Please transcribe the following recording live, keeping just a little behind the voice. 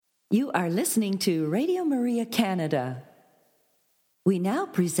You are listening to Radio Maria Canada. We now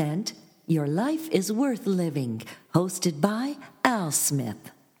present Your Life is Worth Living, hosted by Al Smith.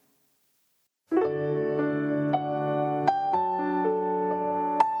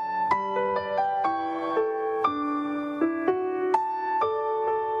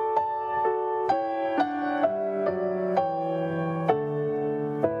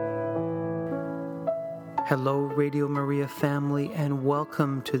 Hello, Radio Maria family, and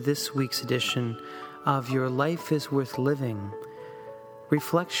welcome to this week's edition of Your Life is Worth Living,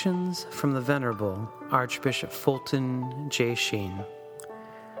 Reflections from the Venerable Archbishop Fulton J. Sheen.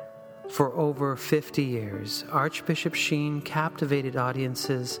 For over 50 years, Archbishop Sheen captivated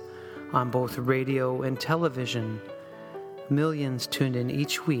audiences on both radio and television. Millions tuned in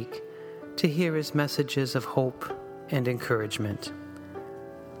each week to hear his messages of hope and encouragement.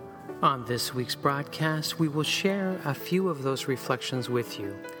 On this week's broadcast, we will share a few of those reflections with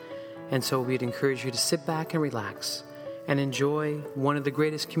you. And so we'd encourage you to sit back and relax and enjoy one of the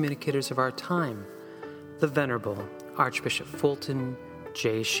greatest communicators of our time, the Venerable Archbishop Fulton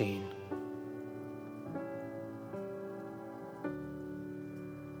J. Sheen.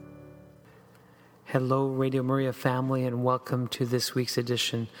 Hello, Radio Maria family, and welcome to this week's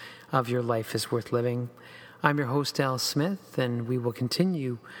edition of Your Life is Worth Living. I'm your host, Al Smith, and we will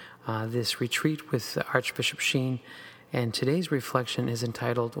continue this retreat with Archbishop Sheen, and today's reflection is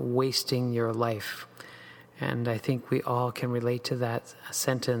entitled Wasting Your Life. And I think we all can relate to that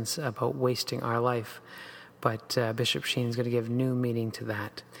sentence about wasting our life, but Bishop Sheen is going to give new meaning to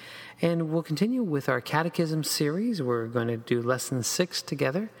that. And we'll continue with our Catechism series. We're going to do Lesson 6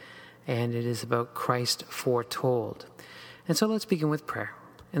 together, and it is about Christ foretold. And so let's begin with prayer.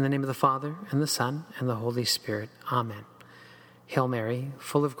 In the name of the Father, and the Son, and the Holy Spirit. Amen. Hail Mary,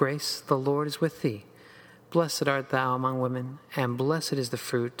 full of grace, the Lord is with thee. Blessed art thou among women, and blessed is the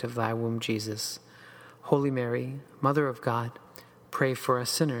fruit of thy womb, Jesus. Holy Mary, Mother of God, pray for us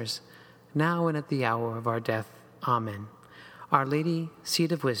sinners, now and at the hour of our death. Amen. Our Lady,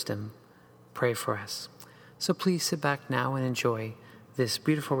 Seat of Wisdom, pray for us. So please sit back now and enjoy this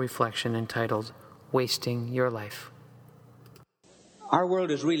beautiful reflection entitled, Wasting Your Life. Our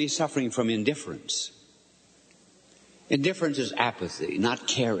world is really suffering from indifference. Indifference is apathy, not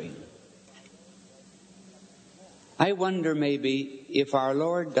caring. I wonder maybe if our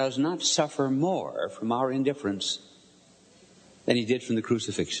Lord does not suffer more from our indifference than he did from the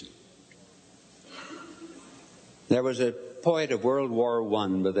crucifixion. There was a poet of World War I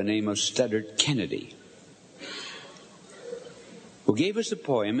by the name of Studdert Kennedy who gave us a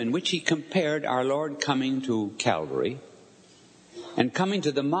poem in which he compared our Lord coming to Calvary and coming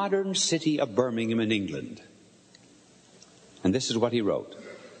to the modern city of Birmingham in England. And this is what he wrote.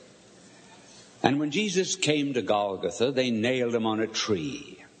 And when Jesus came to Golgotha, they nailed him on a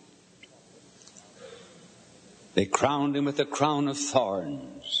tree. They crowned him with a crown of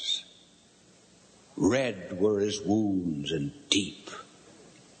thorns. Red were his wounds and deep.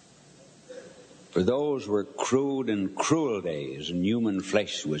 For those were crude and cruel days, and human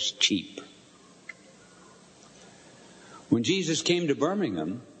flesh was cheap. When Jesus came to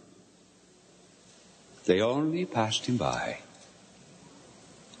Birmingham, they only passed him by.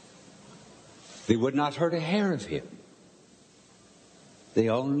 They would not hurt a hair of him. They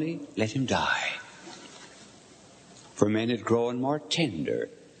only let him die. For men had grown more tender.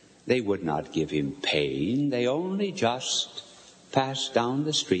 They would not give him pain. They only just passed down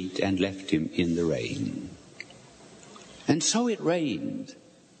the street and left him in the rain. And so it rained.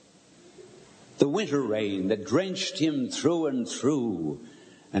 The winter rain that drenched him through and through.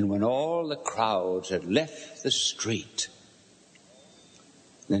 And when all the crowds had left the street,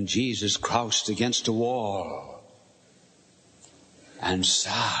 then Jesus crouched against a wall and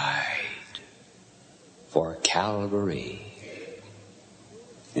sighed for Calvary.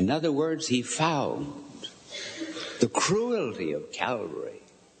 In other words, he found the cruelty of Calvary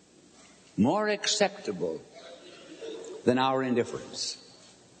more acceptable than our indifference.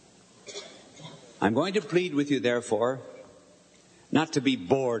 I'm going to plead with you, therefore, not to be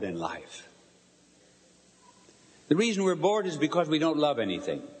bored in life. The reason we're bored is because we don't love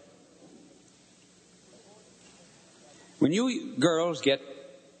anything. When you girls get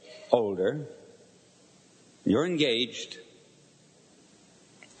older, you're engaged,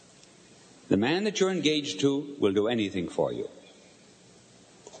 the man that you're engaged to will do anything for you.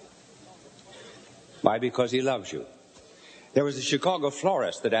 Why? Because he loves you. There was a Chicago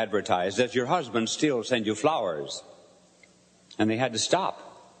florist that advertised, "Does your husband still send you flowers?" And they had to stop.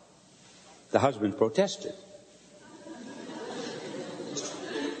 The husband protested.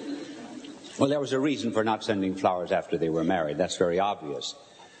 Well, there was a reason for not sending flowers after they were married. That's very obvious.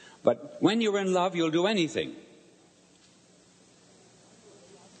 But when you're in love, you'll do anything.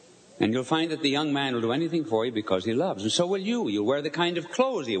 And you'll find that the young man will do anything for you because he loves. And so will you. You'll wear the kind of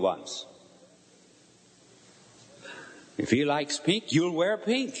clothes he wants. If he likes pink, you'll wear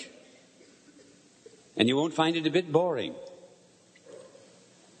pink. And you won't find it a bit boring.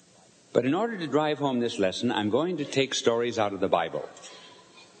 But in order to drive home this lesson, I'm going to take stories out of the Bible.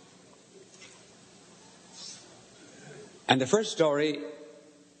 And the first story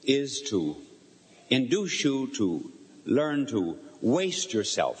is to induce you to learn to waste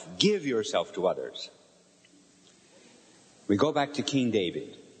yourself, give yourself to others. We go back to King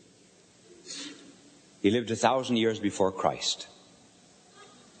David. He lived 1,000 years before Christ.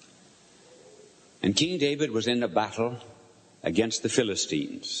 And King David was in a battle against the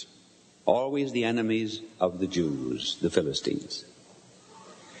Philistines, always the enemies of the Jews, the Philistines.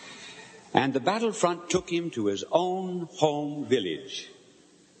 And the battlefront took him to his own home village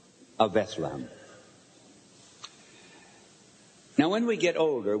of Bethlehem. Now, when we get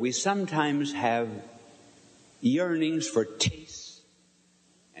older, we sometimes have yearnings for tastes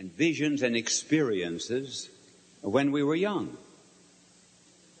and visions and experiences when we were young.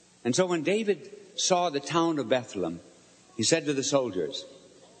 And so when David saw the town of Bethlehem, he said to the soldiers,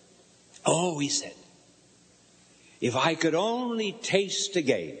 "Oh," he said, "if I could only taste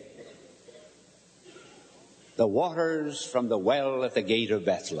again the waters from the well at the gate of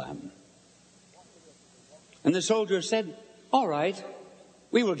Bethlehem." And the soldiers said, "All right,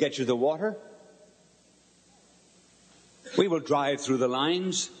 we will get you the water. We will drive through the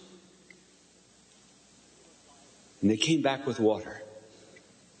lines." And they came back with water.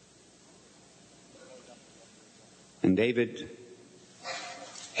 And David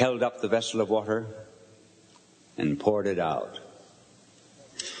held up the vessel of water and poured it out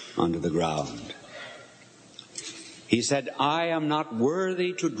onto the ground. He said, "I am not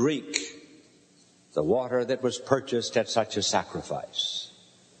worthy to drink the water that was purchased at such a sacrifice."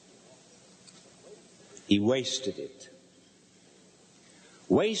 He wasted it.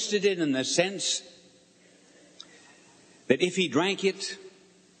 Wasted it in the sense that if he drank it,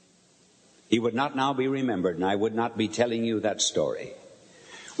 he would not now be remembered, and I would not be telling you that story.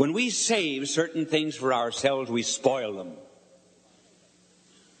 When we save certain things for ourselves, we spoil them.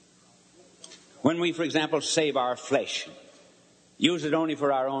 When we, for example, save our flesh, use it only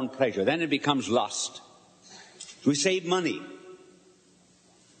for our own pleasure, then it becomes lust. We save money,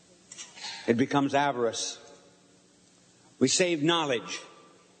 it becomes avarice. We save knowledge,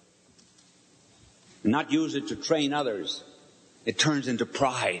 and not use it to train others, it turns into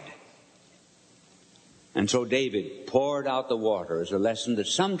pride. And so David poured out the water as a lesson that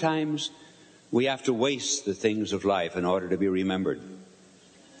sometimes we have to waste the things of life in order to be remembered.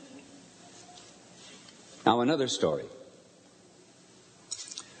 Now another story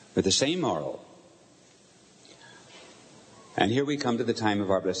with the same moral. And here we come to the time of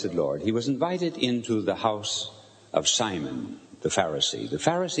our blessed Lord. He was invited into the house of Simon, the Pharisee. The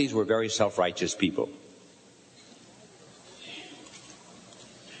Pharisees were very self-righteous people.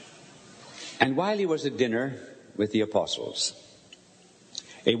 And while he was at dinner with the apostles,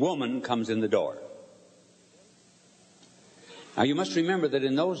 a woman comes in the door. Now you must remember that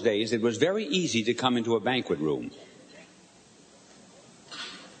in those days it was very easy to come into a banquet room.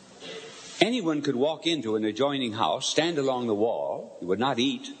 Anyone could walk into an adjoining house, stand along the wall. You would not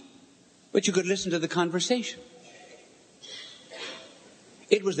eat, but you could listen to the conversation.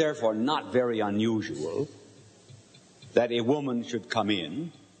 It was therefore not very unusual that a woman should come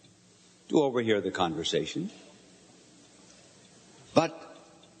in to overhear the conversation. But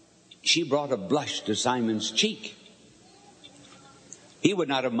she brought a blush to Simon's cheek. He would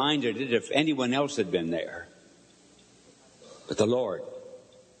not have minded it if anyone else had been there. But the Lord,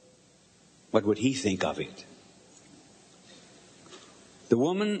 what would he think of it? The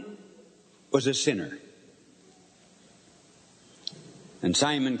woman was a sinner. And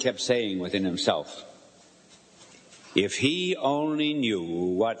Simon kept saying within himself, if he only knew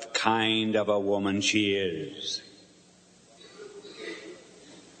what kind of a woman she is.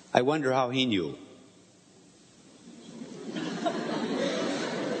 I wonder how he knew.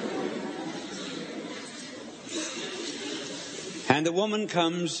 And the woman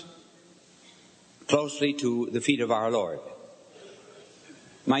comes closely to the feet of our Lord.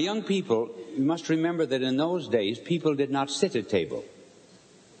 My young people, you must remember that in those days, people did not sit at table.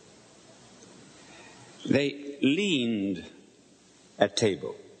 They leaned at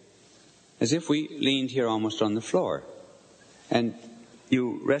table, as if we leaned here almost on the floor. And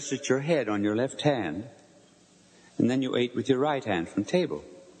you rested your head on your left hand, and then you ate with your right hand from table.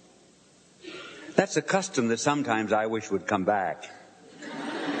 That's a custom that sometimes I wish would come back.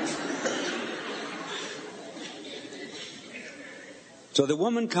 So the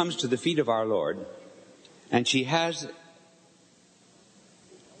woman comes to the feet of our Lord, and she has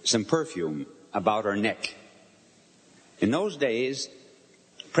some perfume about her neck. In those days,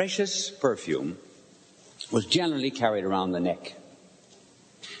 precious perfume was generally carried around the neck.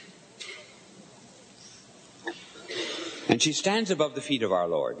 And she stands above the feet of our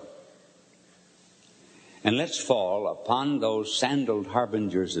Lord and lets fall upon those sandaled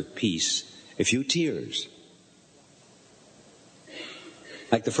harbingers of peace a few tears,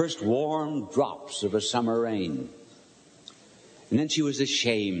 like the first warm drops of a summer rain. And then she was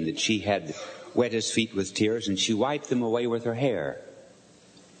ashamed that she had wet his feet with tears, and she wiped them away with her hair.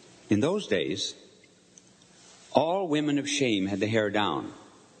 In those days, all women of shame had the hair down.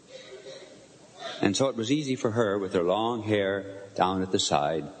 And so it was easy for her, with her long hair down at the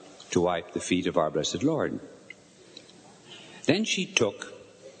side, to wipe the feet of our blessed Lord. Then she took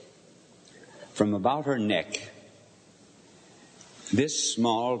from about her neck this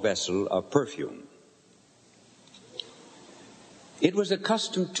small vessel of perfume. It was a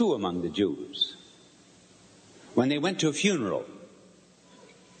custom, too, among the Jews, when they went to a funeral,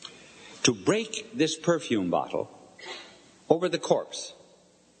 to break this perfume bottle over the corpse,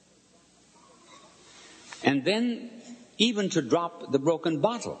 and then even to drop the broken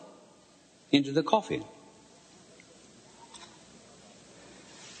bottle into the coffin.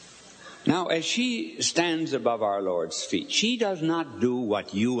 Now, as she stands above our Lord's feet, she does not do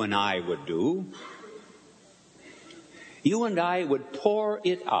what you and I would do. You and I would pour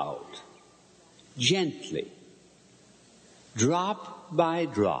it out gently, drop by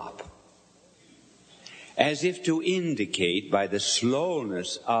drop, as if to indicate by the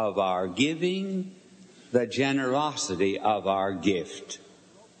slowness of our giving the generosity of our gift.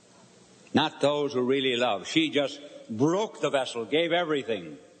 Not those who really love. She just broke the vessel, gave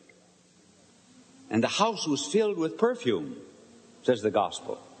everything. And the house was filled with perfume, says the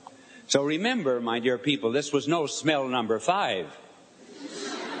gospel. So remember, my dear people, this was no smell number 5.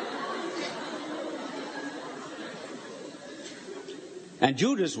 And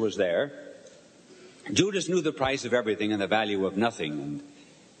Judas was there. Judas knew the price of everything and the value of nothing. And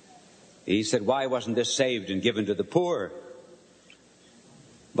he said, why wasn't this saved and given to the poor?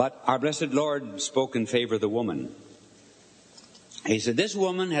 But our blessed Lord spoke in favor of the woman. He said, this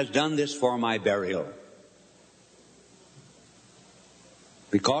woman has done this for my burial.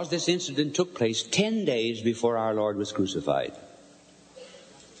 Because this incident took place 10 days before our Lord was crucified.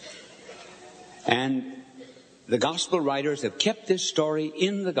 And the gospel writers have kept this story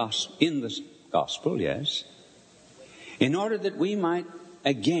in the gospel, yes, in order that we might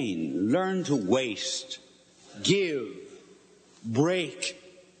again learn to waste, give, break,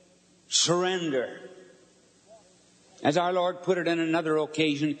 surrender. As our Lord put it on another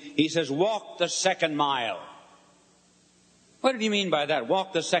occasion, he says, walk the second mile. What did he mean by that?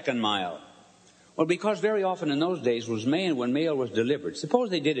 Walk the second mile. Well, because very often in those days when mail was delivered, suppose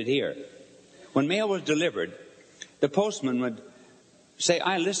they did it here. When mail was delivered, the postman would say,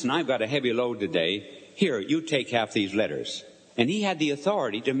 listen, I've got a heavy load today. Here, you take half these letters. And he had the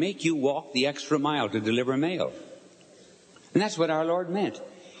authority to make you walk the extra mile to deliver mail. And that's what our Lord meant.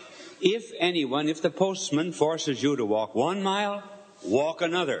 If the postman forces you to walk 1 mile, walk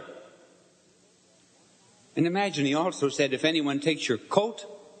another. And imagine, he also said, if anyone takes your coat,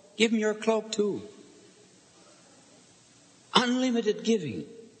 give him your cloak too. Unlimited giving.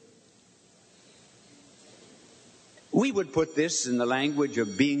 We would put this in the language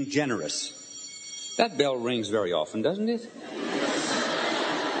of being generous. That bell rings very often, doesn't it?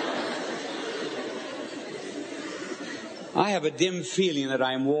 I have a dim feeling that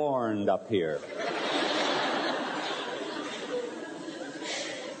I'm warned up here.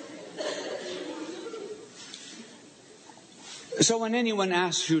 So when anyone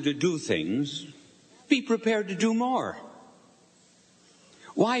asks you to do things, be prepared to do more.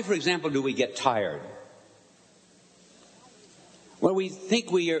 Why, for example, do we get tired? Well, we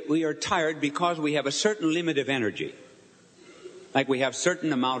think we are tired because we have a certain limit of energy. Like we have a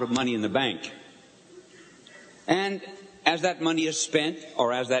certain amount of money in the bank. And as that money is spent,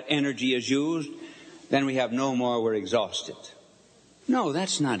 or as that energy is used, then we have no more, we're exhausted. No,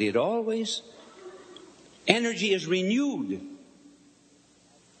 that's not it always. Energy is renewed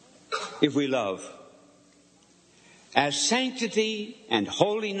if we love. As sanctity and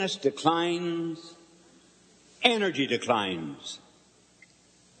holiness declines, energy declines.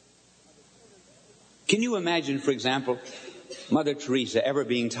 Can you imagine, for example, Mother Teresa ever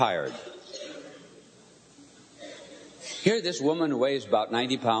being tired? Here, this woman who weighs about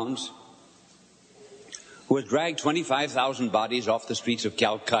 90 pounds, who has dragged 25,000 bodies off the streets of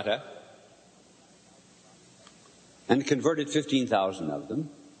Calcutta, and converted 15,000 of them,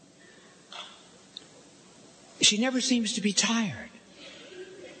 she never seems to be tired.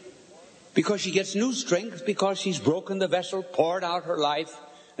 Because she gets new strength, because she's broken the vessel, poured out her life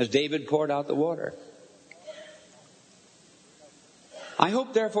as David poured out the water. I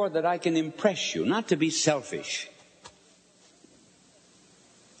hope, therefore, that I can impress you not to be selfish,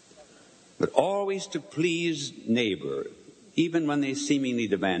 but always to please neighbor, even when they seemingly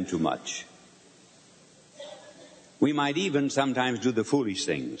demand too much. We might even sometimes do the foolish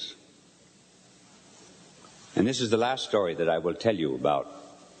things. And this is the last story that I will tell you about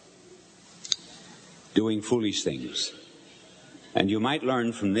doing foolish things. And you might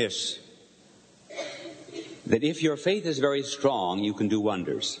learn from this that if your faith is very strong, you can do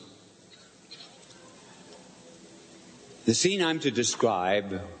wonders. The scene I'm to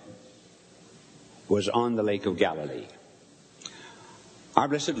describe was on the Lake of Galilee. Our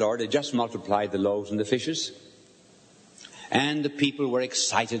blessed Lord had just multiplied the loaves and the fishes, and the people were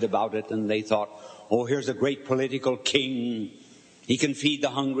excited about it, and they thought, oh, here's a great political king. He can feed the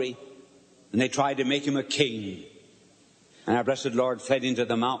hungry. And they tried to make him a king. And our blessed Lord fled into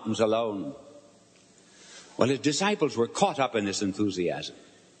the mountains alone. Well, his disciples were caught up in this enthusiasm.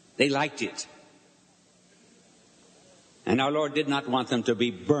 They liked it. And our Lord did not want them to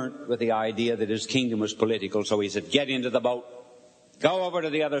be burnt with the idea that his kingdom was political. So he said, get into the boat. Go over to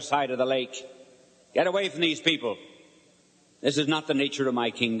the other side of the lake. Get away from these people. This is not the nature of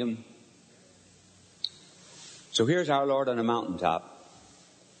my kingdom. So here's our Lord on a mountaintop.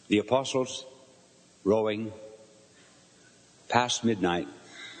 The apostles rowing past midnight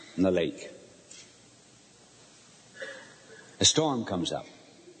in the lake. A storm comes up.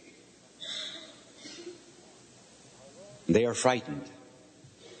 They are frightened.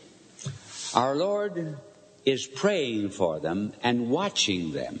 Our Lord is praying for them and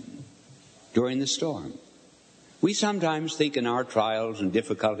watching them during the storm. We sometimes think in our trials and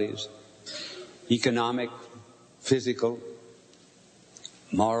difficulties, economic, physical,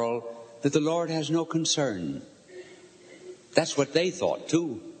 moral, that the Lord has no concern. That's what they thought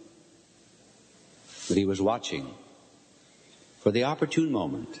too. But he was watching for the opportune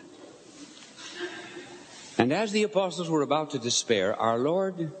moment. And as the apostles were about to despair, our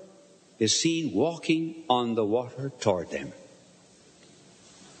Lord is seen walking on the water toward them.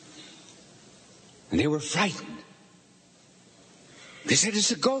 And they were frightened. They said,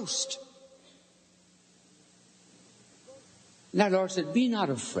 it's a ghost. And our Lord said, be not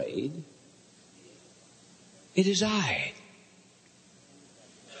afraid. It is I.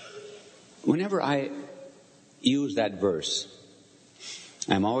 Whenever I use that verse,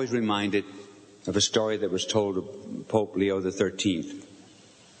 I'm always reminded of a story that was told of Pope Leo XIII.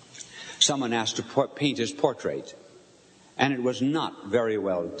 Someone asked to paint his portrait, and it was not very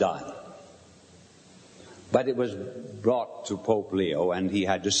well done. But it was brought to Pope Leo, and he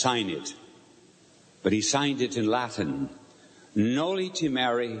had to sign it. But he signed it in Latin. Noli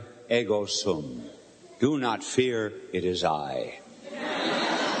timere ego sum. Do not fear, it is I.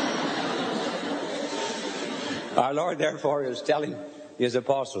 Our Lord, therefore, is telling his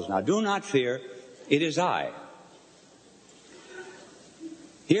apostles, now do not fear, it is I.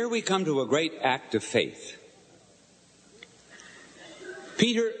 Here we come to a great act of faith.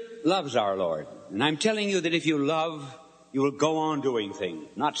 Peter loves our Lord. And I'm telling you that if you love, you will go on doing things,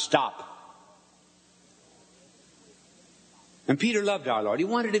 not stop. And Peter loved our Lord. He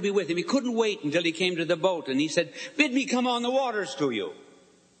wanted to be with him. He couldn't wait until he came to the boat, and he said, bid me come on the waters to you.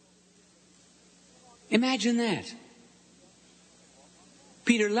 Imagine that.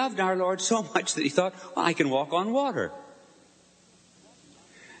 Peter loved our Lord so much that he thought, well, I can walk on water.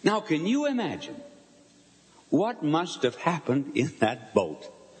 Now, can you imagine what must have happened in that boat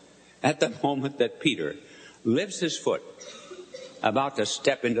at the moment that Peter lifts his foot about to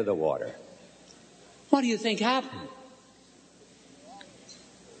step into the water? What do you think happened?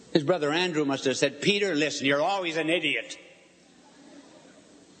 His brother Andrew must have said, Peter, listen, you're always an idiot.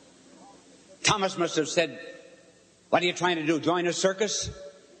 Thomas must have said, what are you trying to do, join a circus?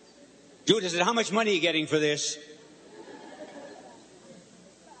 Judas said, how much money are you getting for this?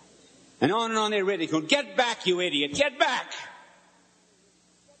 And on they ridiculed, get back, you idiot, get back.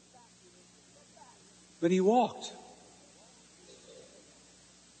 But he walked.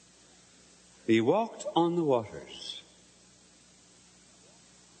 He walked on the waters.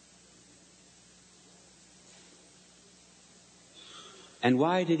 And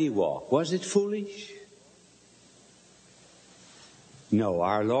why did he walk? Was it foolish? No,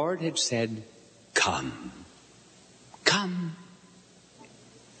 our Lord had said, come. Come.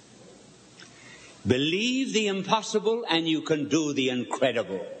 Believe the impossible and you can do the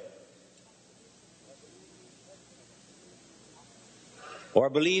incredible. Or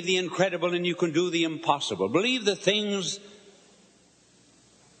believe the incredible and you can do the impossible. Believe the things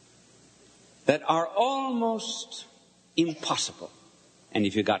that are almost impossible. And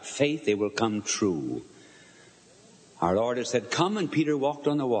if you got faith, they will come true. Our Lord has said, come, and Peter walked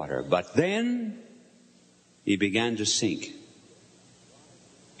on the water. But then he began to sink.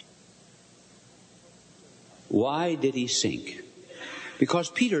 Why did he sink? Because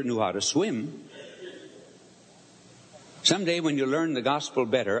Peter knew how to swim. Someday when you learn the gospel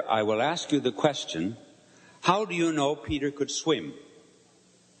better, I will ask you the question, how do you know Peter could swim?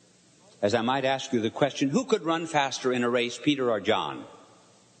 As I might ask you the question, who could run faster in a race, Peter or John?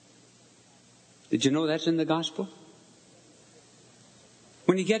 Did you know that's in the gospel?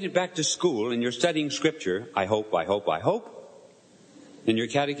 When you get it back to school and you're studying Scripture, I hope, in your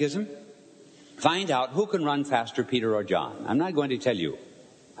catechism, find out who can run faster, Peter or John. I'm not going to tell you.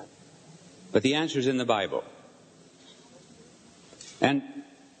 But the answer's in the Bible. And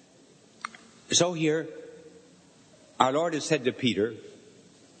so here, our Lord has said to Peter,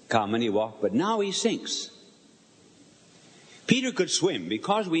 come, and he walked, but now he sinks. Peter could swim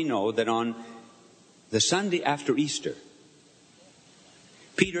because we know that on the Sunday after Easter,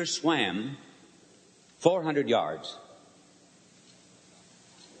 Peter swam 400 yards.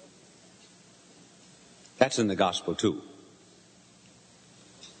 That's in the gospel too.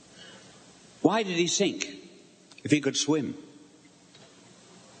 Why did he sink if he could swim?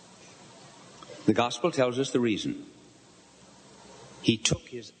 The gospel tells us the reason. He took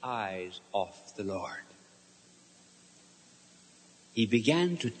his eyes off the Lord. He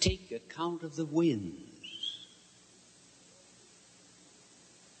began to take account of the winds.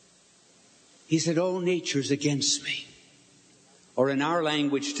 He said, oh, nature's against me. Or in our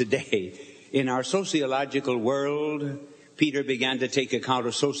language today, in our sociological world, Peter began to take account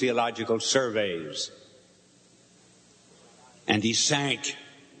of sociological surveys. And he sank.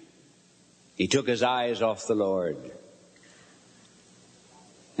 He took his eyes off the Lord.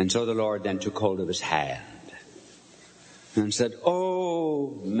 And so the Lord then took hold of his hand and said,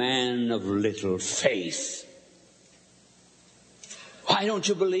 oh, man of little faith, why don't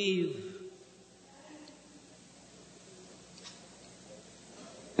you believe?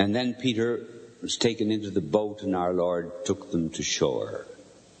 And then Peter was taken into the boat and our Lord took them to shore.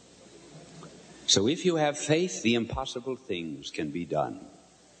 So if you have faith, the impossible things can be done.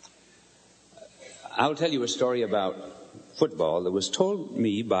 I'll tell you a story about football that was told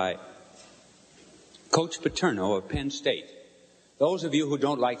me by Coach Paterno of Penn State. Those of you who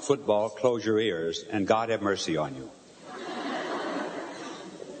don't like football, close your ears, and God have mercy on you.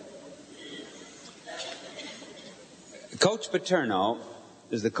 Coach Paterno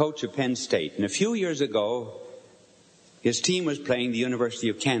is the coach of Penn State, and a few years ago, his team was playing the University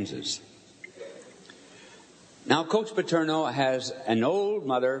of Kansas. Now, Coach Paterno has an old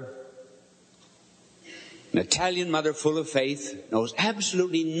mother, an Italian mother full of faith, knows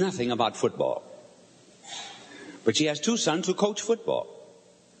absolutely nothing about football. But she has two sons who coach football.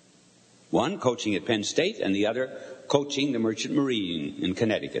 One coaching at Penn State and the other coaching the Merchant Marine in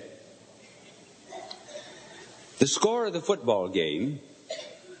Connecticut. The score of the football game,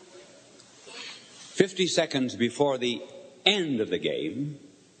 50 seconds before the end of the game,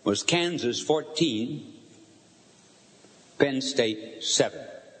 was Kansas 14, Penn State 7.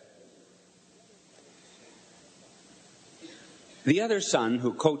 The other son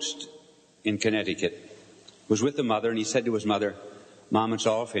who coached in Connecticut was with the mother, and he said to his mother, Mom, it's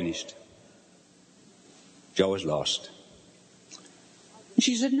all finished. Joe is lost. And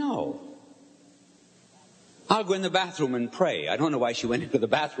she said, no. I'll go in the bathroom and pray. I don't know why she went into the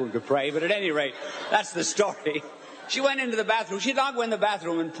bathroom to pray, but at any rate, that's the story. She went into the bathroom. She said, I'll go in the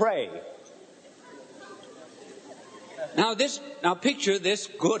bathroom and pray. Now picture this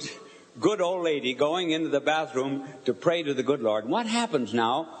good old lady going into the bathroom to pray to the good Lord. What happens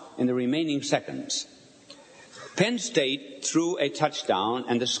now in the remaining seconds? Penn State threw a touchdown,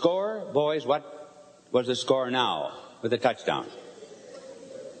 and the score, boys, what was the score now with the touchdown?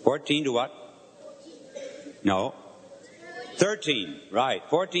 14 to what? No. 13, right.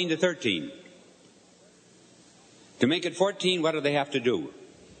 14 to 13. To make it 14, what do they have to do?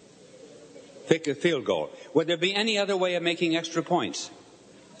 Pick a field goal. Would there be any other way of making extra points?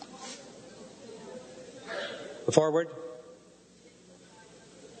 Forward?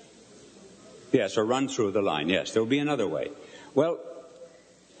 Yes, or run through the line. Yes, there will be another way. Well,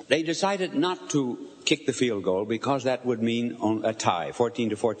 they decided not to kick the field goal because that would mean a tie,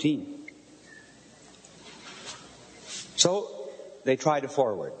 14 to 14. So they tried a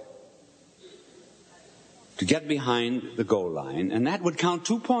forward to get behind the goal line, and that would count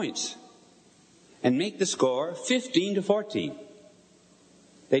 2 points and make the score 15 to 14.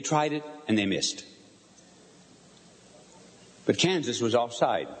 They tried it, and they missed. But Kansas was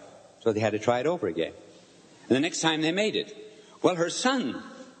offside, so they had to try it over again. And the next time they made it, well, her son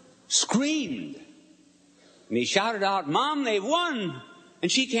screamed. And he shouted out, "Mom, they won!"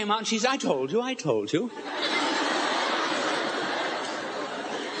 And she came out and she said, I told you.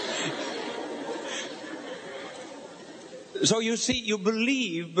 So you see, you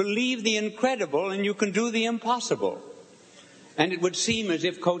believe the incredible, and you can do the impossible. And it would seem as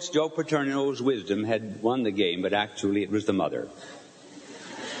if Coach Joe Paterno's wisdom had won the game, but actually it was the mother.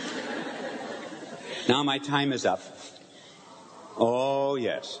 Now my time is up. Oh,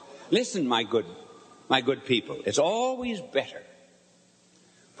 yes. Listen, my good people, it's always better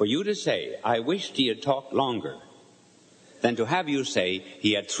for you to say, "I wished he had talked longer," than to have you say,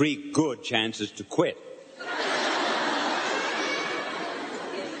 "He had 3 good chances to quit."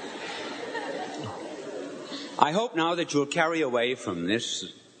 I hope now that you'll carry away from this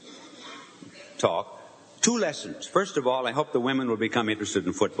talk 2 lessons. First of all, I hope the women will become interested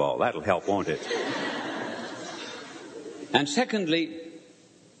in football. That'll help, won't it? And secondly,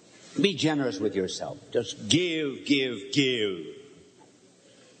 be generous with yourself. Just give.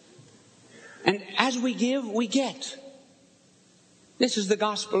 And as we give, we get. This is the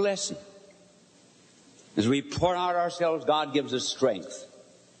gospel lesson. As we pour out ourselves, God gives us strength.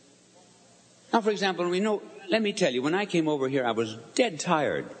 Now, for example, let me tell you, when I came over here, I was dead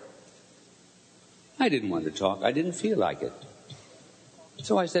tired. I didn't want to talk. I didn't feel like it.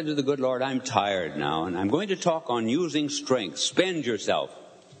 So I said to the good Lord, I'm tired now, and I'm going to talk on using strength. Spend yourself.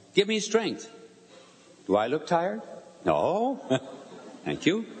 Give me strength. Do I look tired? No. Thank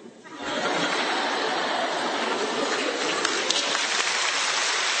you.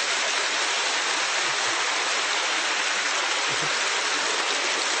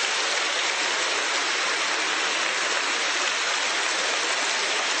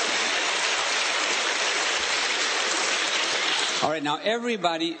 All right, now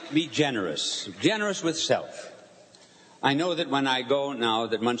everybody be generous. Generous with self. I know that when I go now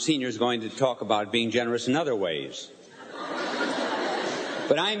that Monsignor is going to talk about being generous in other ways.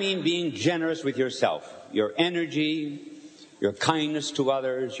 But I mean being generous with yourself. Your energy, your kindness to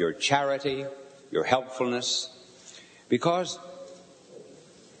others, your charity, your helpfulness. Because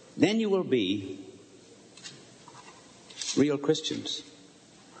then you will be real Christians.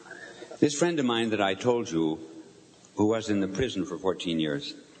 This friend of mine that I told you, who was in the prison for 14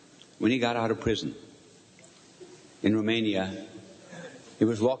 years, when he got out of prison in Romania, he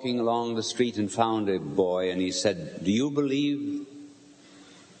was walking along the street and found a boy, and he said, "Do you believe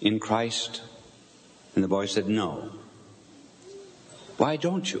in Christ?" And the boy said, "No." "Why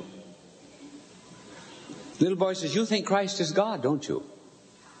don't you?" The little boy says, "You think Christ is God, don't you?"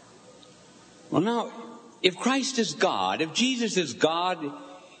 Well, now, if Christ is God, if Jesus is God,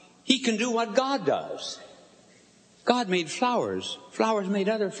 he can do what God does. God made flowers. Flowers made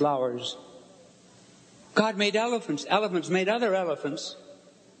other flowers. God made elephants. Elephants made other elephants.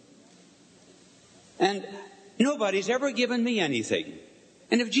 And nobody's ever given me anything.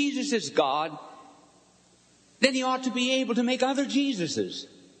 And if Jesus is God, then he ought to be able to make other Jesuses.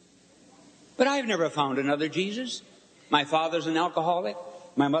 But I've never found another Jesus. My father's an alcoholic.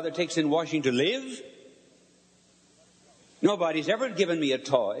 My mother takes in washing to live. Nobody's ever given me a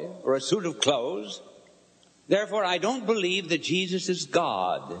toy or a suit of clothes. Therefore, I don't believe that Jesus is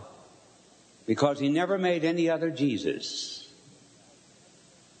God, because he never made any other Jesus.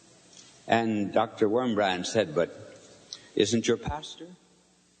 And Dr. Wormbrand said, "But isn't your pastor?"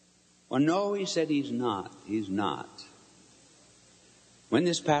 Well, no, he said, he's not. He's not. When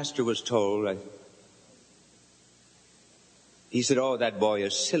this pastor was told, he said, "Oh, that boy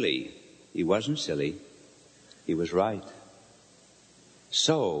is silly." He wasn't silly. He was right.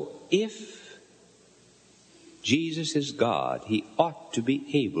 So, if Jesus is God, he ought to be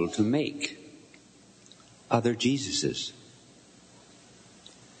able to make other Jesuses.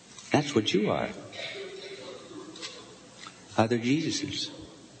 That's what you are. Other Jesuses.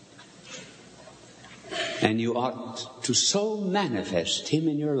 And you ought to so manifest him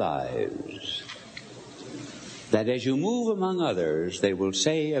in your lives that as you move among others, they will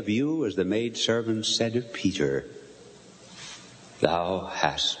say of you, as the maidservant said of Peter, "Thou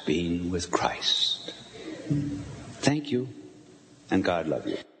hast been with Christ." Thank you, and God love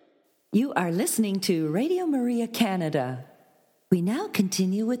you. You are listening to Radio Maria Canada. We now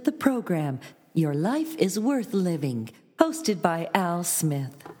continue with the program, Your Life is Worth Living, hosted by Al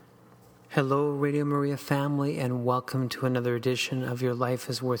Smith. Hello, Radio Maria family, and welcome to another edition of Your Life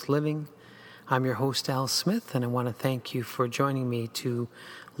is Worth Living. I'm your host, Al Smith, and I want to thank you for joining me to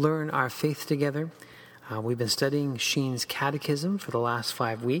learn our faith together. We've been studying Sheen's Catechism for the last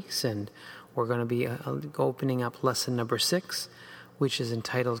 5 weeks, and we're going to be opening up lesson number 6, which is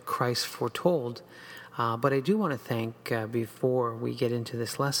entitled Christ Foretold. But I do want to thank, before we get into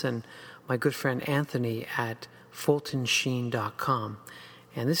this lesson, my good friend Anthony at FultonSheen.com.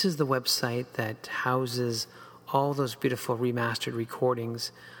 And this is the website that houses all those beautiful remastered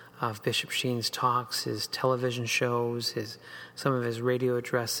recordings of Bishop Sheen's talks, his television shows, some of his radio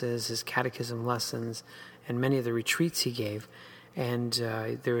addresses, his catechism lessons, and many of the retreats he gave. And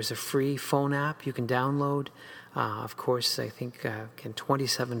there is a free phone app you can download. Of course, I think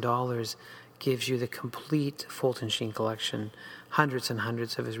 $27 gives you the complete Fulton Sheen collection, hundreds and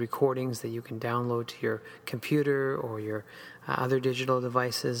hundreds of his recordings that you can download to your computer or your other digital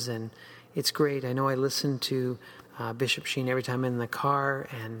devices. And it's great. I know I listen to Bishop Sheen every time I'm in the car,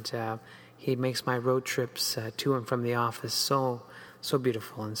 and he makes my road trips to and from the office so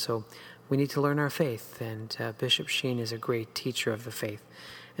beautiful. And so we need to learn our faith, and Bishop Sheen is a great teacher of the faith.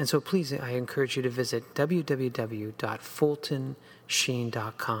 And so please, I encourage you to visit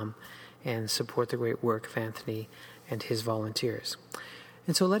www.fultonsheen.com and support the great work of Anthony and his volunteers.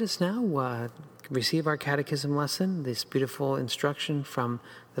 And so let us now receive our catechism lesson, this beautiful instruction from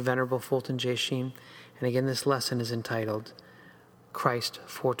the Venerable Fulton J. Sheen. And again, this lesson is entitled, Christ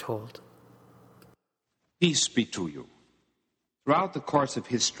Foretold. Peace be to you. Throughout the course of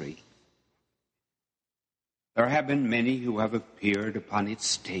history, there have been many who have appeared upon its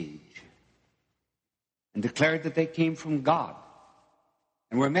stage and declared that they came from God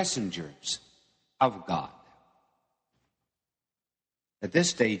and were messengers of God. At this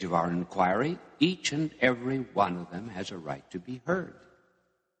stage of our inquiry, each and every one of them has a right to be heard.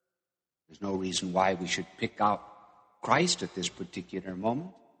 There's no reason why we should pick out Christ at this particular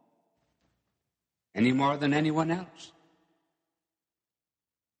moment any more than anyone else.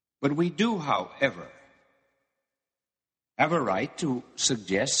 But we do, however, have a right to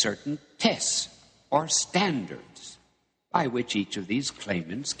suggest certain tests or standards by which each of these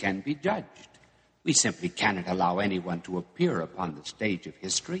claimants can be judged. We simply cannot allow anyone to appear upon the stage of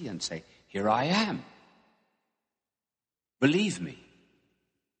history and say, "Here I am. Believe me."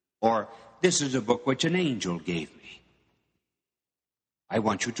 Or, "This is a book which an angel gave me. I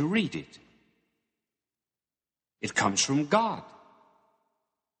want you to read it. It comes from God."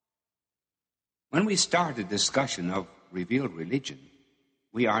 When we start a discussion of revealed religion,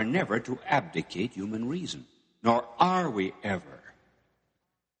 we are never to abdicate human reason, nor are we ever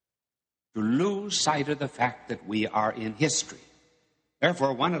to lose sight of the fact that we are in history.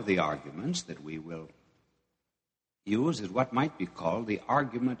 Therefore, one of the arguments that we will use is what might be called the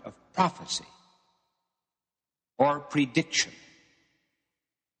argument of prophecy or prediction.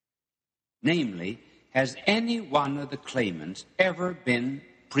 Namely, has any one of the claimants ever been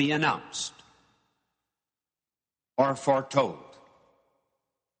pre-announced or foretold?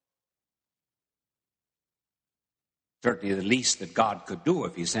 Certainly the least that God could do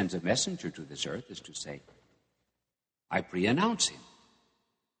if he sends a messenger to this earth is to say, "I pre-announce him.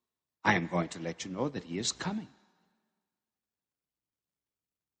 I am going to let you know that he is coming."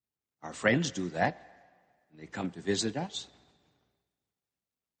 Our friends do that when they come to visit us.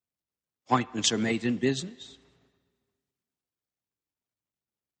 Appointments are made in business.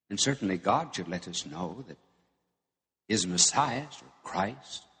 And certainly God should let us know that his Messiah, or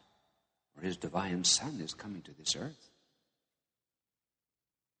Christ, or his divine Son is coming to this earth.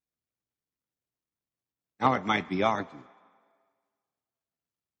 Now it might be argued,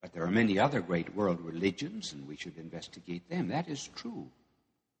 but there are many other great world religions, and we should investigate them. That is true.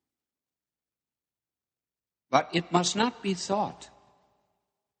 But it must not be thought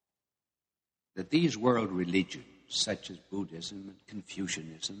that these world religions, such as Buddhism and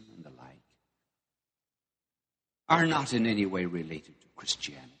Confucianism and the like, are not in any way related to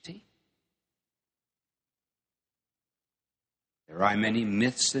Christianity. There are many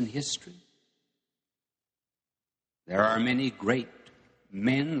myths in history. There are many great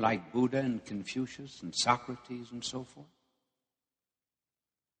men like Buddha and Confucius and Socrates and so forth.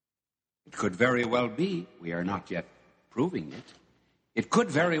 It could very well be, we are not yet proving it, it could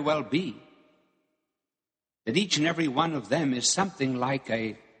very well be that each and every one of them is something like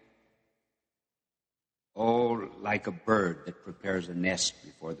like a bird that prepares a nest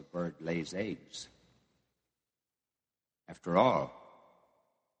before the bird lays eggs. After all,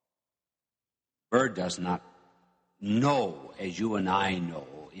 bird does not know, as you and I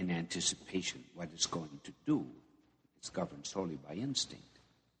know, in anticipation what it's going to do. It's governed solely by instinct.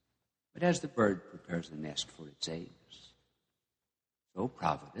 But as the bird prepares a nest for its eggs, so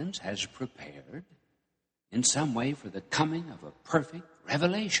Providence has prepared in some way for the coming of a perfect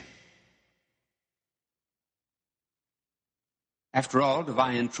revelation. After all,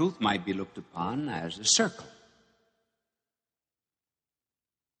 divine truth might be looked upon as a circle.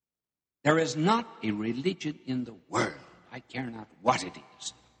 There is not a religion in the world, I care not what it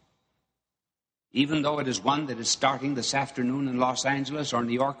is, even though it is one that is starting this afternoon in Los Angeles or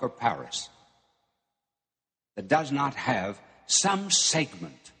New York or Paris, that does not have some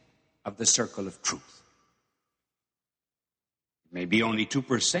segment of the circle of truth. It may be only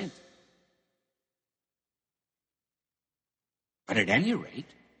 2%. But at any rate,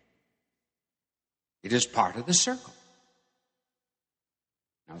 it is part of the circle.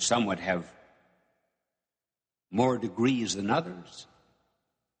 Now, some would have more degrees than others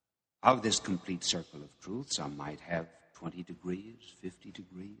of this complete circle of truth. Some might have 20 degrees, 50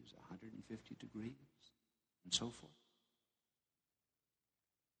 degrees, 150 degrees, and so forth.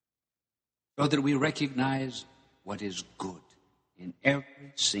 So that we recognize what is good in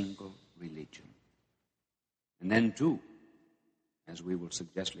every single religion. And then, too, as we will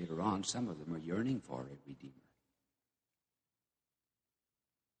suggest later on, some of them are yearning for a Redeemer.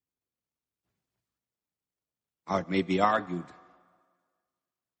 Or it may be argued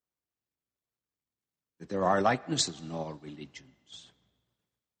that there are likenesses in all religions.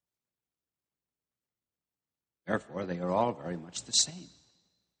 Therefore, they are all very much the same.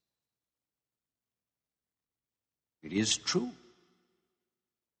 It is true.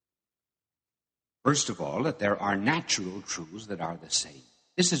 First of all, that there are natural truths that are the same.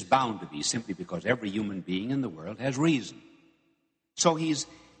 This is bound to be simply because every human being in the world has reason. So he's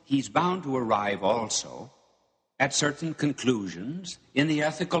bound to arrive also at certain conclusions in the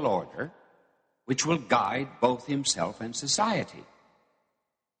ethical order which will guide both himself and society.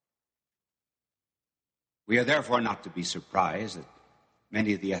 We are therefore not to be surprised that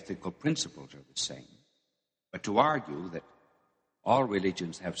many of the ethical principles are the same, but to argue that all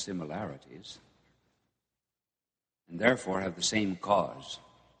religions have similarities and therefore have the same cause,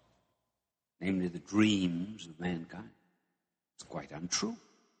 namely the dreams of mankind, it's quite untrue.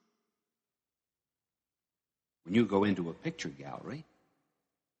 When you go into a picture gallery,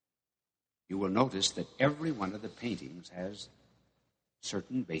 you will notice that every one of the paintings has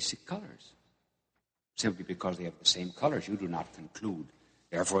certain basic colors. Simply because they have the same colors, you do not conclude,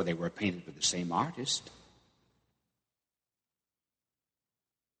 therefore, they were painted by the same artist.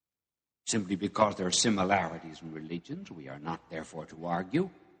 Simply because there are similarities in religions, we are not, therefore, to argue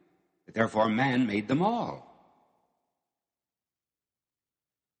that, therefore, man made them all.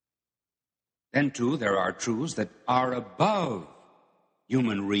 Then, too, there are truths that are above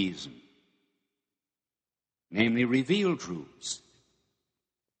human reason, namely revealed truths.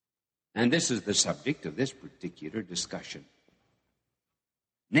 And this is the subject of this particular discussion.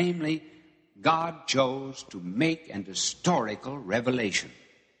 Namely, God chose to make an historical revelation.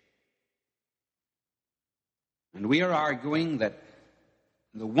 And we are arguing that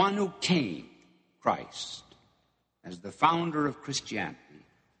the one who came, Christ, as the founder of Christianity,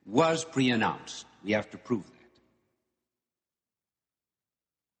 was pre-announced. We have to prove that.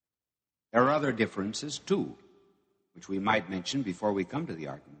 There are other differences, too, which we might mention before we come to the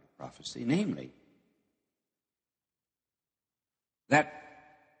argument of prophecy, namely, that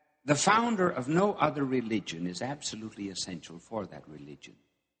the founder of no other religion is absolutely essential for that religion,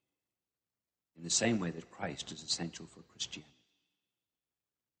 in the same way that Christ is essential for Christianity.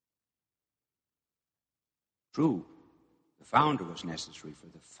 True, the founder was necessary for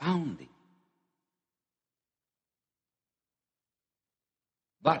the founding.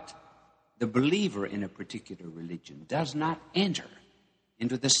 But the believer in a particular religion does not enter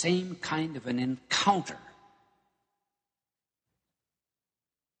into the same kind of an encounter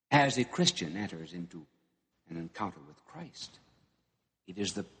as a Christian enters into an encounter with Christ. It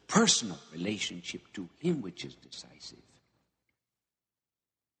is the personal relationship to him which is decisive.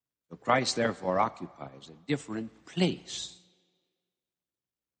 So Christ, therefore, occupies a different place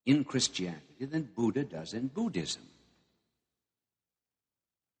in Christianity than Buddha does in Buddhism,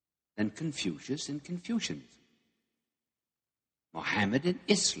 than Confucius in Confucianism, Mohammed in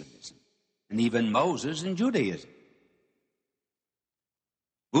Islamism, and even Moses in Judaism.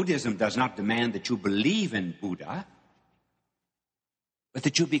 Buddhism does not demand that you believe in Buddha, but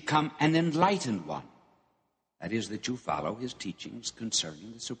that you become an enlightened one. That is, that you follow his teachings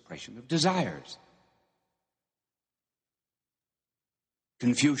concerning the suppression of desires.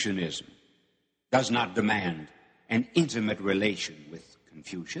 Confucianism does not demand an intimate relation with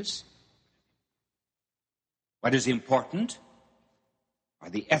Confucius. What is important are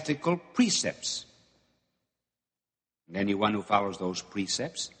the ethical precepts. And anyone who follows those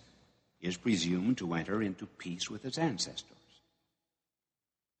precepts is presumed to enter into peace with his ancestors.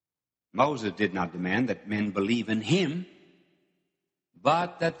 Moses did not demand that men believe in him,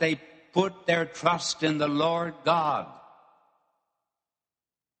 but that they put their trust in the Lord God.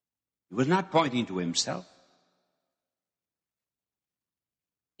 He was not pointing to himself.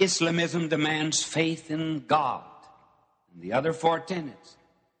 Islamism demands faith in God and the other four tenets,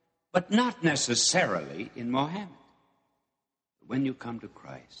 but not necessarily in Mohammed. When you come to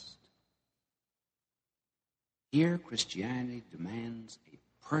Christ, here Christianity demands a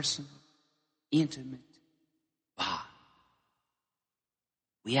personal, intimate bond.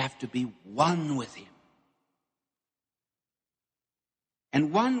 We have to be one with him.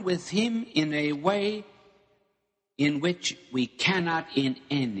 And one with him in a way in which we cannot in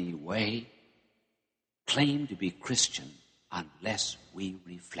any way claim to be Christian unless we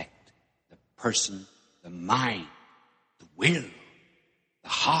reflect the person, the mind, the will, the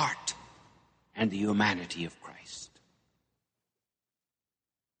heart, and the humanity of Christ.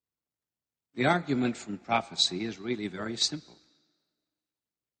 The argument from prophecy is really very simple.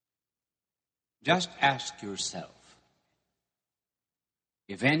 Just ask yourself,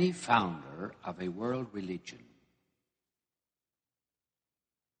 if any founder of a world religion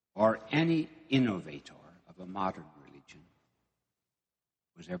or any innovator of a modern religion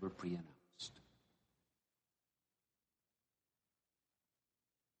was ever pre-announced.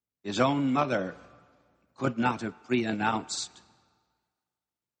 His own mother could not have pre-announced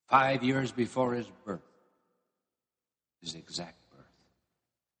 5 years before his birth, his exact birth.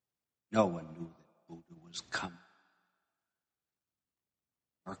 No one knew that Buddha was coming,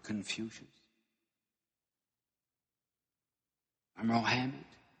 or Confucius, or Mohammed.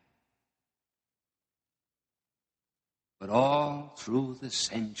 But all through the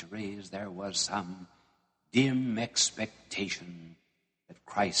centuries there was some dim expectation that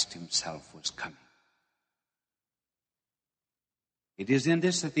Christ himself was coming. It is in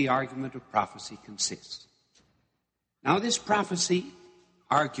this that the argument of prophecy consists. Now, this prophecy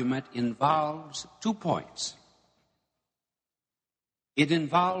argument involves 2 points. It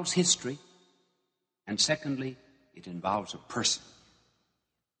involves history, and secondly, it involves a person.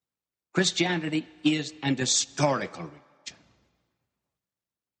 Christianity is an historical religion.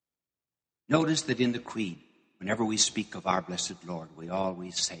 Notice that in the Creed, whenever we speak of our blessed Lord, we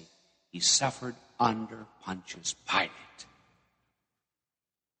always say, he suffered under Pontius Pilate.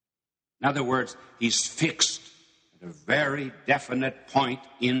 In other words, he's fixed at a very definite point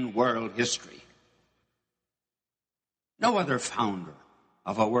in world history. No other founder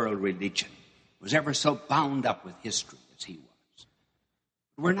of a world religion was ever so bound up with history as he was.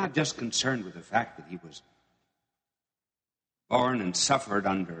 We're not just concerned with the fact that he was born and suffered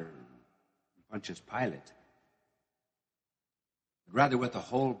under Pontius Pilate, but rather with the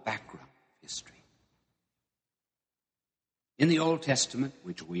whole background of history. In the Old Testament,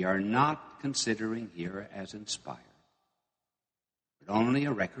 which we are not considering here as inspired, but only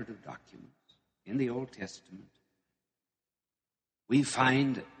a record of documents, in the Old Testament, we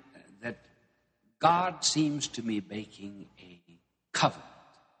find that God seems to be making a covenant,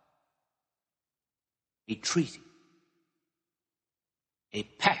 a treaty, a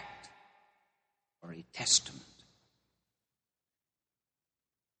pact, or a testament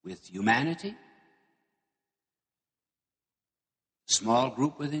with humanity, a small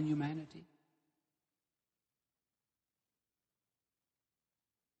group within humanity.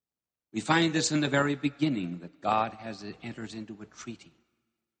 We find this in the very beginning, that God enters into a treaty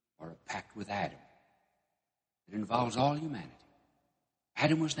or a pact with Adam. It involves all humanity.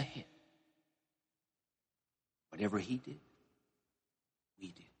 Adam was the head. Whatever he did,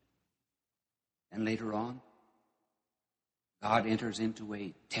 we did. And later on, God enters into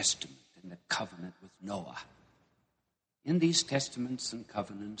a testament and a covenant with Noah. In these testaments and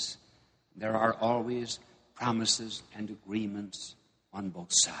covenants, there are always promises and agreements on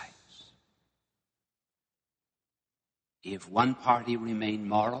both sides. If one party remained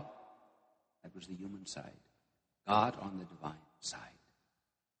moral, that was the human side, God on the divine side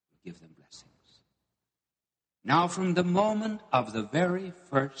would give them blessings. Now, from the moment of the very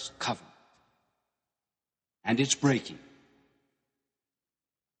first covenant and its breaking,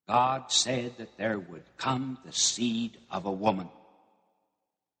 God said that there would come the seed of a woman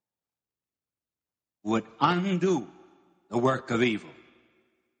who would undo the work of evil.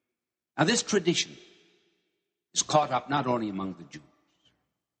 Now, this tradition is caught up not only among the Jews,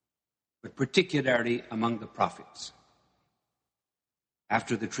 but particularly among the prophets.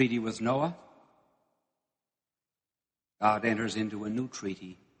 After the treaty with Noah, God enters into a new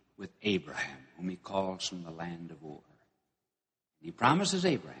treaty with Abraham, whom he calls from the land of Ur. He promises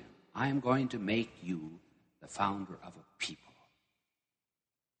Abraham, I am going to make you the founder of a people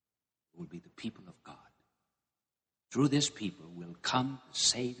who will be the people of God. through this people will come the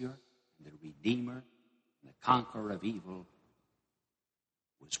Savior and the Redeemer and the conqueror of evil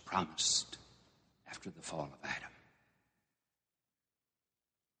was promised after the fall of Adam.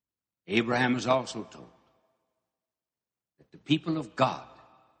 Abraham is also told that the people of God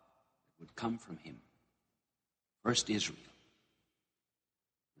would come from him, first Israel,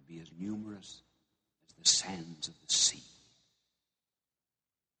 would be as numerous as the sands of the sea.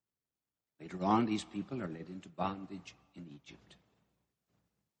 Later on, these people are led into bondage in Egypt.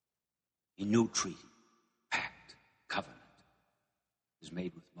 A new treaty, pact, covenant is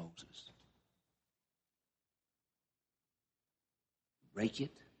made with Moses. Break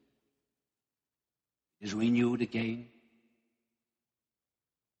it, is renewed again.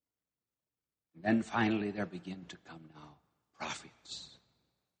 And then finally there begin to come now prophets.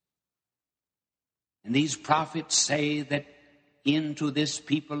 And these prophets say that into this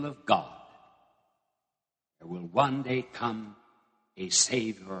people of God there will one day come a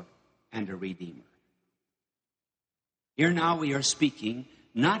Savior and a Redeemer. Here now we are speaking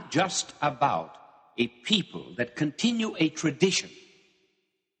not just about a people that continue a tradition,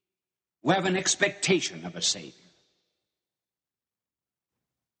 who have an expectation of a Savior.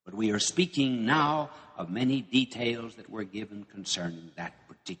 But we are speaking now of many details that were given concerning that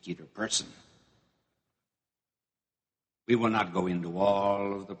particular person. We will not go into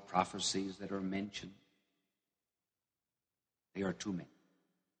all of the prophecies that are mentioned. They are too many.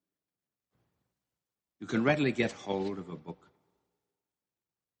 You can readily get hold of a book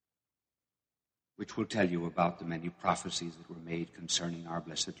which will tell you about the many prophecies that were made concerning our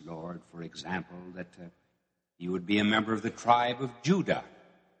blessed Lord. For example, that he would be a member of the tribe of Judah.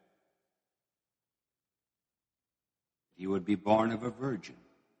 He would be born of a virgin.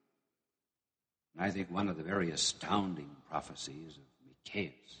 And I think one of the very astounding prophecies of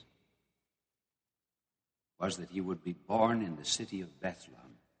Micaiah was that he would be born in the city of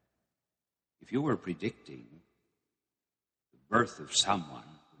Bethlehem. If you were predicting the birth of someone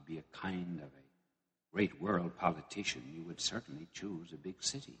who would be a kind of a great world politician, you would certainly choose a big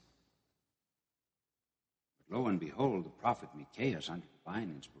city. But lo and behold, the prophet Micaiah, under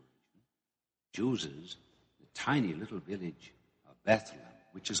divine inspiration, chooses the tiny little village of Bethlehem,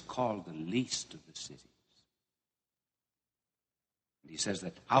 which is called the least of the cities. And he says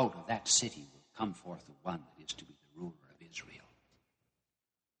that out of that city will come forth the one that is to be the ruler of Israel.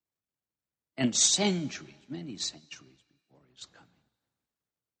 And centuries, many centuries before his coming,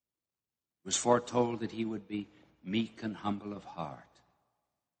 it was foretold that he would be meek and humble of heart,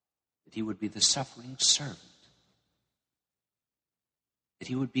 that he would be the suffering servant, that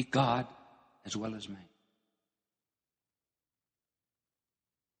he would be God as well as man,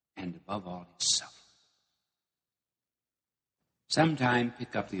 and above all, he'd suffer. Sometime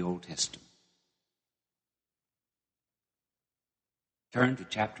pick up the Old Testament. Turn to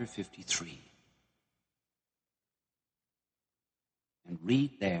chapter 53 and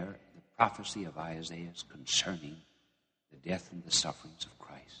read there the prophecy of Isaiah concerning the death and the sufferings of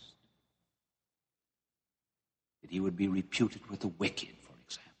Christ. That he would be reputed with the wicked, for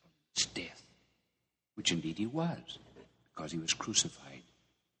example, his death, which indeed he was, because he was crucified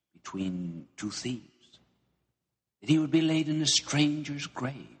between two thieves. That he would be laid in a stranger's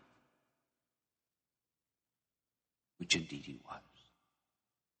grave, which indeed he was.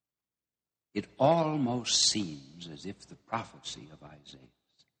 It almost seems as if the prophecy of Isaiah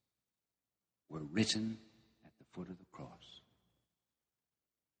were written at the foot of the cross.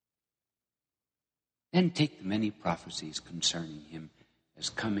 Then take the many prophecies concerning him as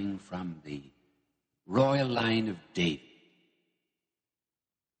coming from the royal line of David.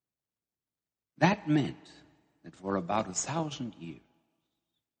 That meant that for about 1,000 years,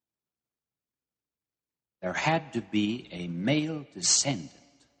 there had to be a male descendant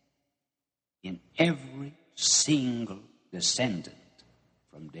in every single descendant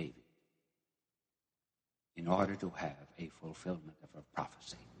from David in order to have a fulfillment of a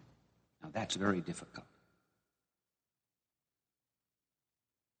prophecy. Now that's very difficult.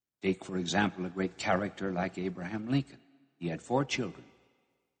 Take, for example, a great character like Abraham Lincoln. He had 4 children.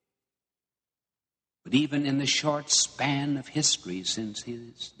 But even in the short span of history since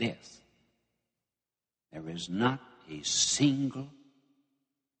his death, there is not a single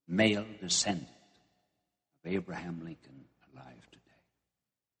male descendant of Abraham Lincoln alive today.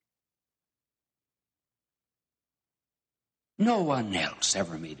 No one else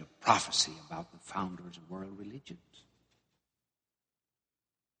ever made a prophecy about the founders of world religions.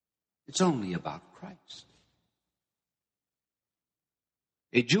 It's only about Christ.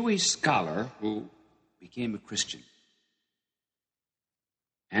 A Jewish scholar who became a Christian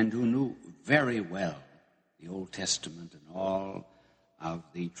and who knew very well the Old Testament and all of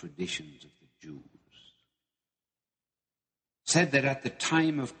the traditions of the Jews, said that at the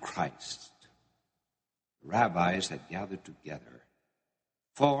time of Christ, the rabbis had gathered together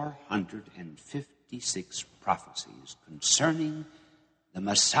 456 prophecies concerning the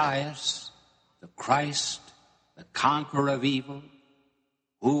Messiah, the Christ, the conqueror of evil,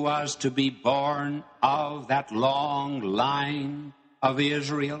 who was to be born of that long line of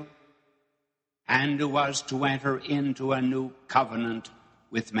Israel, and who was to enter into a new covenant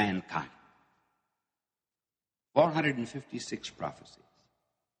with mankind. 456 prophecies.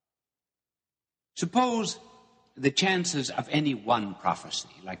 Suppose the chances of any one prophecy,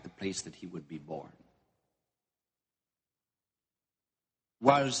 like the place that he would be born,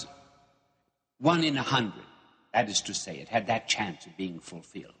 was 1 in 100. That is to say, it had that chance of being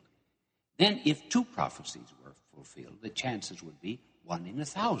fulfilled. Then if 2 prophecies were fulfilled, the chances would be 1 in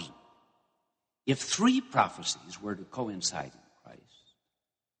 1,000. If 3 prophecies were to coincide in Christ,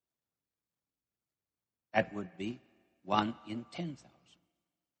 that would be 1 in 10,000.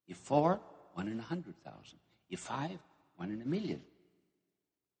 If 4, 1 in 100,000. If 5, 1 in 1,000,000.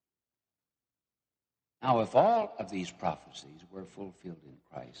 Now, if all of these prophecies were fulfilled in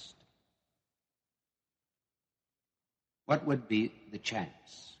Christ, what would be the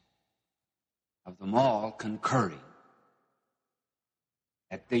chance of them all concurring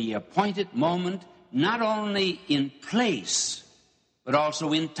at the appointed moment, not only in place, but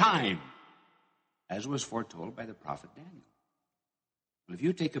also in time, as was foretold by the prophet Daniel? Well, if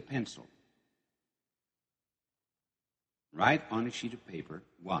you take a pencil, write on a sheet of paper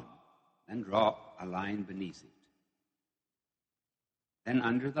 1, then draw a line beneath it. Then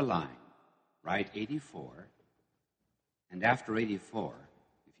under the line, write 84, and after 84,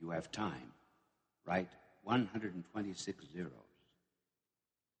 if you have time, write 126 zeros.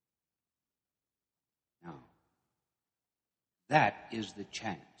 Now, that is the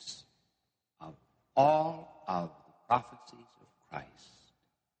chance of all of the prophecies of Christ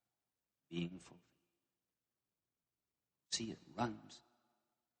being fulfilled. See, it runs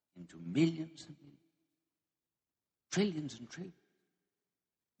into millions and millions, trillions and trillions.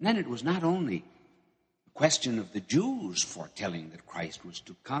 And then it was not only a question of the Jews foretelling that Christ was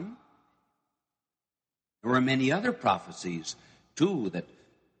to come. There were many other prophecies, too, that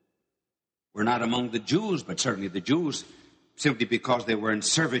were not among the Jews, but certainly the Jews, simply because they were in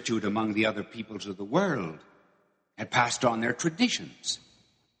servitude among the other peoples of the world, had passed on their traditions.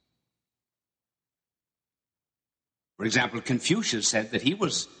 For example, Confucius said that he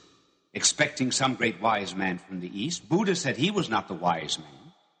was expecting some great wise man from the East. Buddha said he was not the wise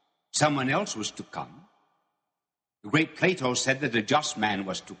man. Someone else was to come. The great Plato said that a just man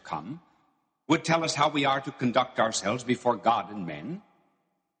was to come, would tell us how we are to conduct ourselves before God and men.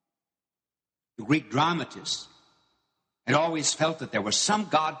 The Greek dramatists had always felt that there was some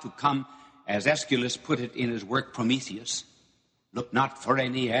God to come, as Aeschylus put it in his work Prometheus, look not for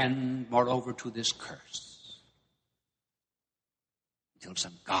any end, moreover, to this curse, until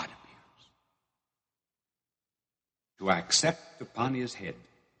some God appears to accept upon his head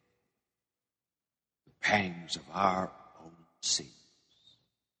the pangs of our own sins.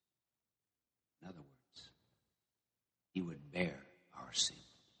 In other words, he would bear our sins.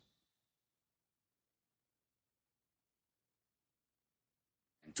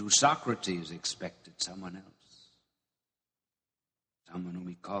 And to Socrates expected someone else, someone whom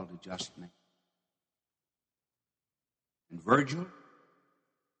he called a just man. And Virgil,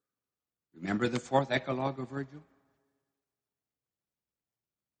 remember the 4th Eclogue of Virgil?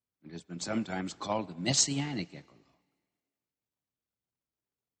 It has been sometimes called the Messianic Eclogue,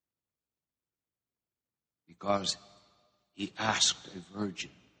 because he asked a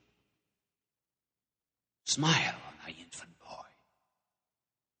virgin, smile on thy infant boy,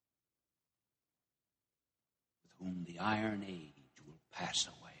 with whom the iron age will pass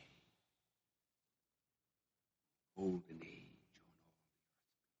away. Golden age.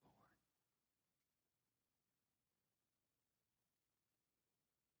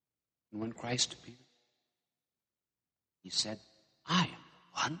 And when Christ appeared, he said, I am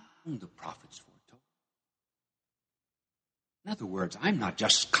the one whom the prophets foretold. In other words, I'm not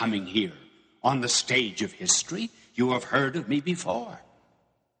just coming here on the stage of history. You have heard of me before.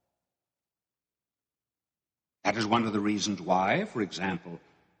 That is one of the reasons why, for example,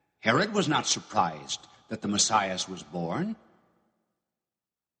 Herod was not surprised that the Messiah was born.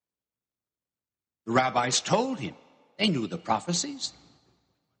 The rabbis told him. They knew the prophecies.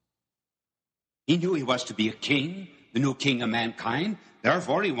 He knew he was to be a king, the new king of mankind.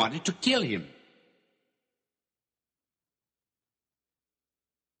 Therefore, he wanted to kill him.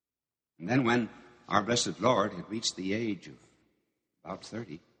 And then when Our blessed Lord had reached the age of about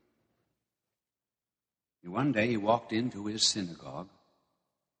 30. And one day he walked into his synagogue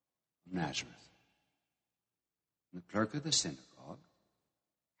of Nazareth. And the clerk of the synagogue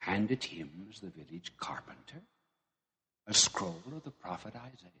handed him, as the village carpenter, a scroll of the prophet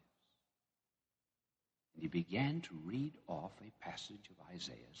Isaiah. And he began to read off a passage of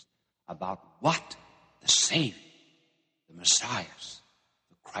Isaiah about what the Savior, the Messiah,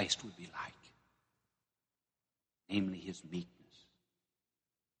 the Christ would be like. Namely, his meekness,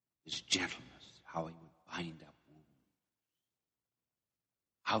 his gentleness, how he would bind up wounds,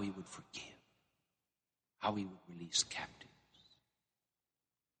 how he would forgive, how he would release captives.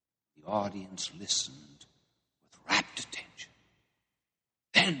 The audience listened with rapt attention.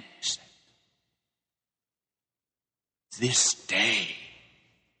 Then he said, "This day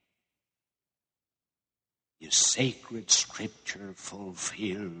is sacred scripture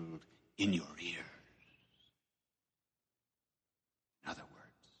fulfilled in your ears." In other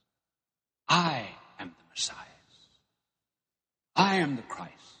words, I am the Messiah. I am the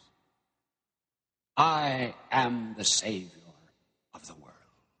Christ. I am the Savior of the world.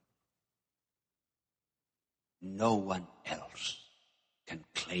 No one else can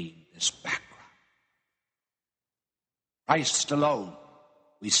claim this background. Christ alone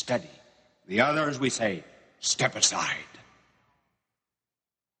we study. The others we say, step aside.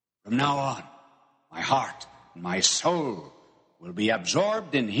 From now on, my heart and my soul will be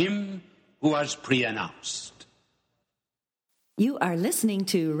absorbed in him who was pre-announced. You are listening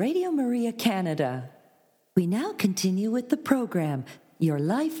to Radio Maria Canada. We now continue with the program, Your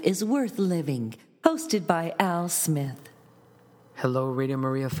Life is Worth Living, hosted by Al Smith. Hello, Radio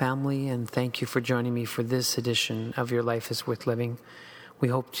Maria family, and thank you for joining me for this edition of Your Life is Worth Living. We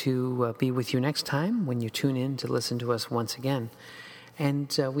hope to be with you next time when you tune in to listen to us once again.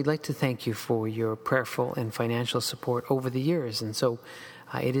 And we'd like to thank you for your prayerful and financial support over the years. And so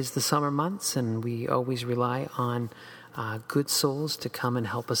it is the summer months, and we always rely on good souls to come and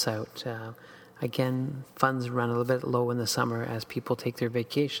help us out. Again, funds run a little bit low in the summer as people take their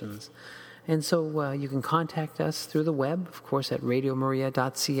vacations. And so you can contact us through the web, of course, at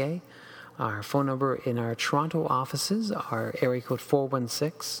radiomaria.ca. Our phone number in our Toronto offices are area code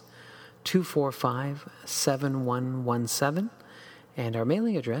 416-245-7117. And our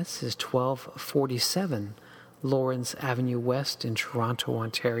mailing address is 1247 Lawrence Avenue West in Toronto,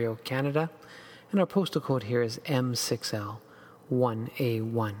 Ontario, Canada. And our postal code here is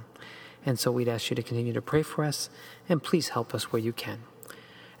M6L1A1. And so we'd ask you to continue to pray for us, and please help us where you can.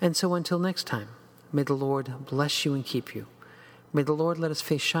 And so until next time, may the Lord bless you and keep you. May the Lord let his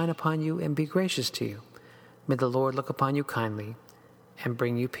face shine upon you and be gracious to you. May the Lord look upon you kindly and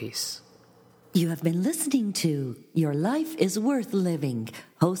bring you peace. You have been listening to Your Life is Worth Living,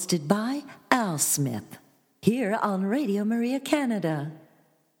 hosted by Al Smith, here on Radio Maria Canada.